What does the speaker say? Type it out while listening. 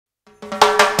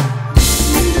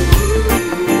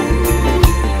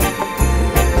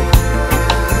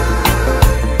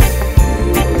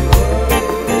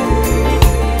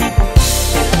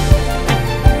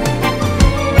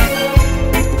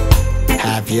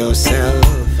yourself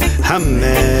a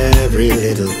merry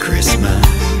little Christmas.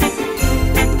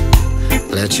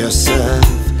 Let yourself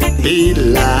be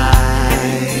light.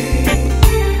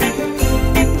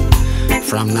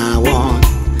 From now on,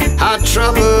 our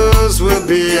troubles will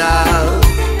be out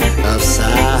of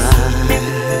sight.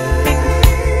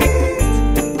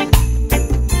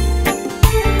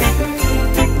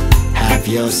 Have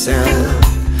yourself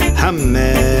a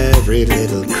merry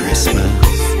little Christmas.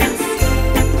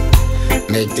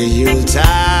 Make the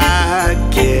Yuletide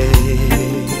gay.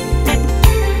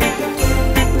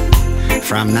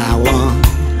 From now on,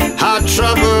 our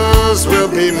troubles will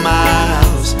be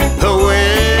miles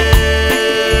away.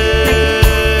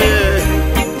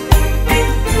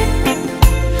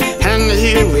 And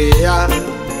here we are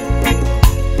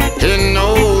in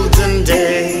olden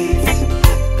days,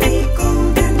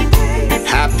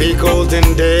 happy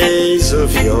golden days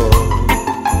of yore.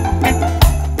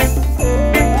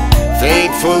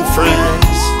 Faithful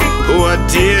friends who are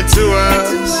dear to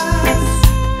us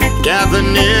gather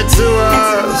near to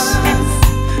us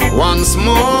once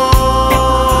more.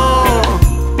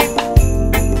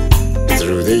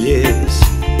 Through the years,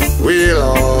 we'll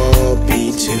all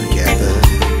be together,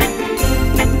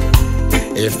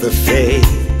 if the fate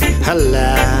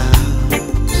allows.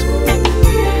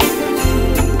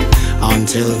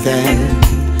 Until then,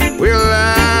 we'll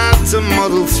have to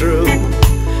muddle through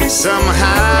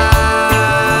somehow.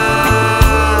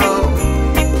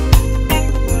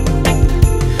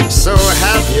 So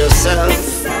have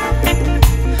yourself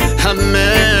a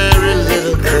merry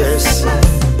little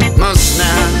Christmas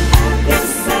now.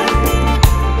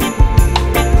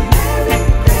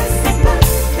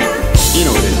 You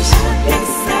know what it is.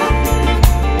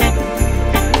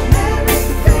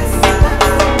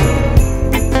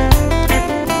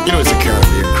 You know it's a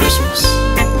Caribbean Christmas.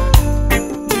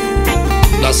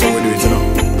 That's how we do it, you know.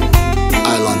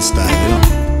 Island style, you know.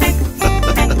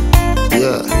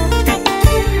 Yeah.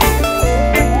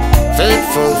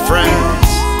 Faithful friends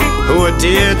who are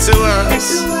dear to us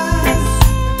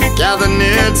gather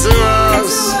near to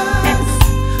us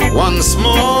once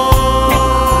more.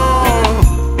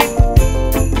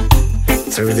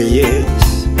 Through the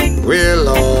years, we'll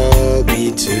all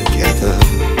be together,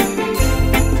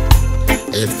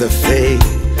 if the fate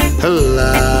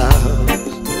allows.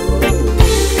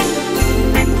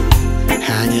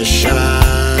 Hang your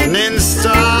shining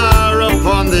star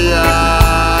upon the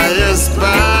highest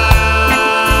bough,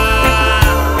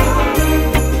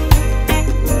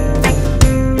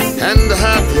 and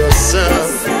have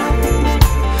yourself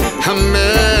a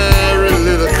merry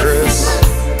little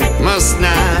Christmas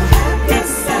now.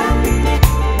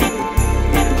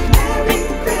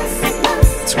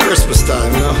 It's Christmas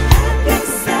time, you know.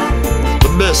 The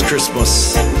best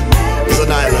Christmas is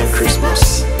an island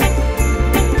Christmas.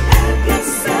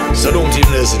 So don't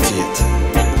even hesitate.